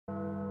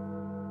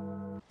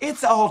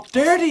It's all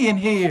dirty in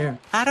here.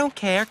 I don't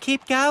care.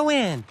 Keep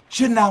going.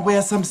 Shouldn't I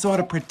wear some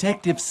sort of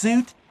protective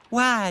suit?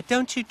 Why?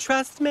 Don't you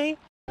trust me?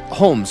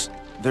 Holmes,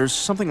 there's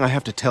something I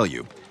have to tell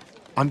you.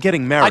 I'm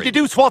getting married. I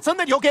deduce, Watson,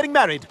 that you're getting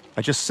married.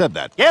 I just said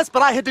that. Yes,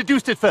 but I had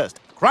deduced it first.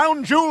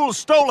 Crown jewels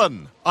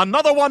stolen.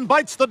 Another one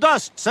bites the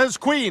dust, says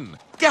Queen.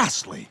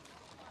 Ghastly!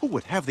 Who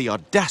would have the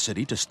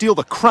audacity to steal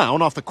the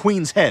crown off the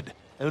Queen's head?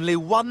 Only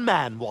one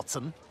man,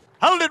 Watson.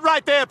 Hold it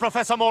right there,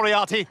 Professor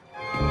Moriarty.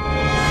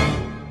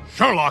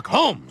 Sherlock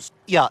Holmes!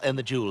 Yeah, and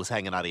the jewels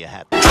hanging out of your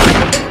hat.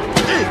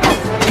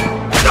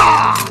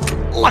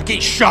 Lucky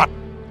shot!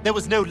 There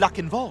was no luck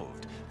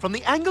involved. From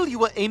the angle you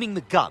were aiming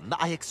the gun,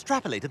 I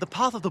extrapolated the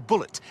path of the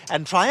bullet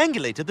and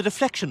triangulated the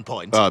deflection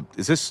point.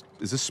 Is this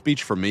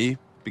speech for me?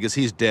 Because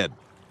he's dead.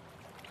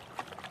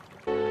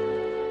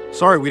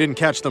 Sorry we didn't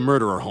catch the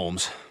murderer,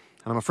 Holmes.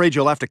 And I'm afraid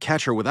you'll have to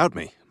catch her without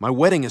me. My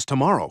wedding is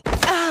tomorrow.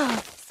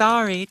 Oh,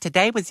 sorry.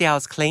 Today was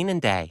y'all's cleaning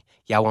day.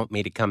 Y'all want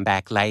me to come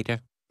back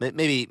later?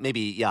 Maybe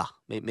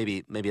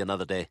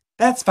another day.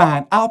 That's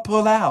fine. I'll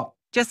pull out.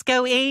 Just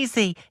go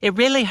easy. It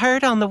really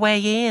hurt on the way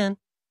in.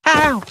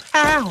 Ow!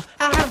 Ow!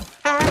 Ow!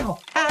 Ow!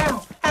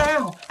 Ow!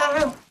 Ow!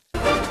 Ow!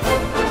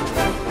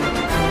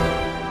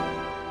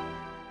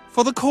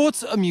 For the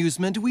court's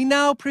amusement, we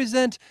now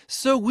present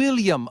Sir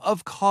William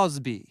of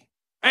Cosby.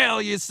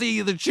 Well, you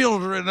see, the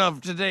children of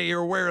today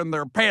are wearing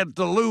their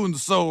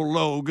pantaloons so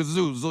low,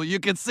 gazoozle, you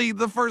can see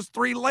the first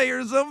 3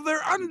 layers of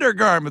their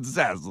undergarments,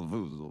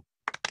 zazzlefoozle.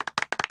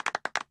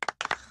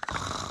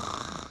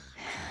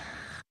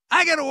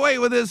 I get away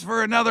with this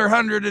for another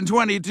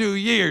 122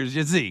 years,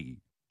 you see.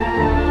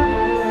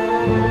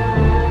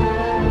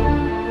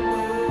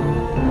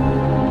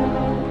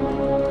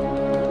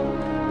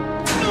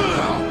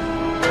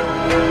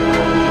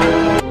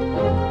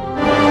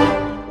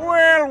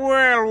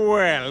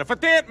 Well, if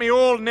it ain't me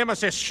old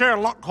nemesis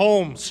Sherlock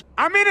Holmes.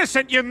 I'm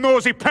innocent, you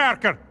nosy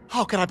perker.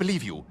 How can I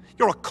believe you?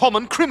 You're a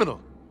common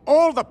criminal.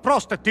 All the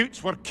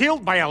prostitutes were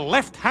killed by a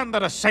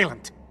left-handed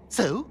assailant.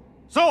 So?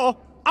 So,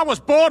 I was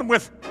born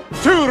with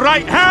 2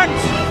 right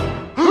hands.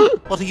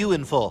 What are you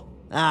in for?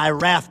 I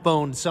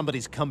rathboned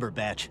somebody's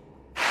Cumberbatch.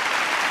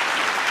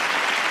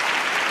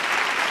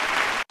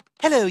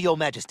 Hello, Your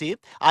Majesty.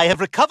 I have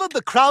recovered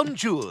the crown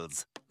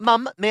jewels.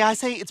 Mum, may I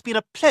say it's been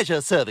a pleasure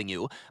serving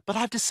you, but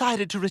I've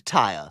decided to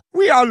retire.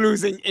 We are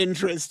losing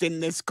interest in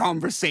this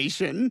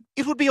conversation.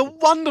 It would be a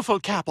wonderful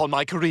cap on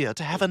my career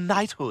to have a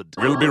knighthood.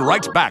 We'll be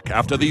right back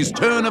after these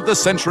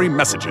turn-of-the-century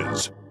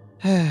messages.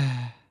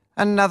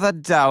 Another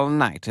dull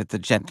night at the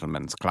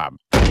Gentlemen's Club.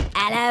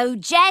 Hello,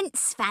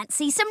 gents.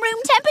 Fancy some room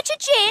temperature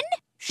gin?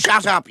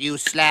 Shut up, you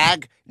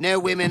slag. No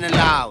women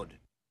allowed.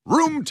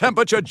 Room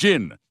temperature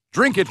gin.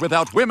 Drink it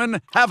without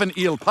women, have an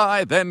eel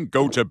pie, then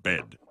go to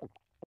bed.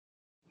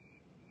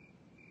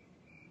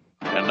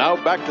 And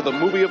now back to the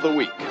movie of the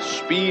week,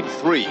 Speed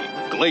 3,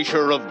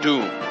 Glacier of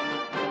Doom.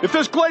 If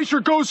this glacier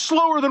goes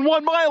slower than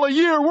 1 mile a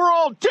year, we're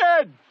all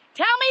dead!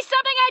 Tell me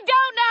something I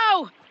don't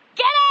know!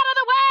 Get out of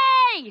the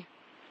way!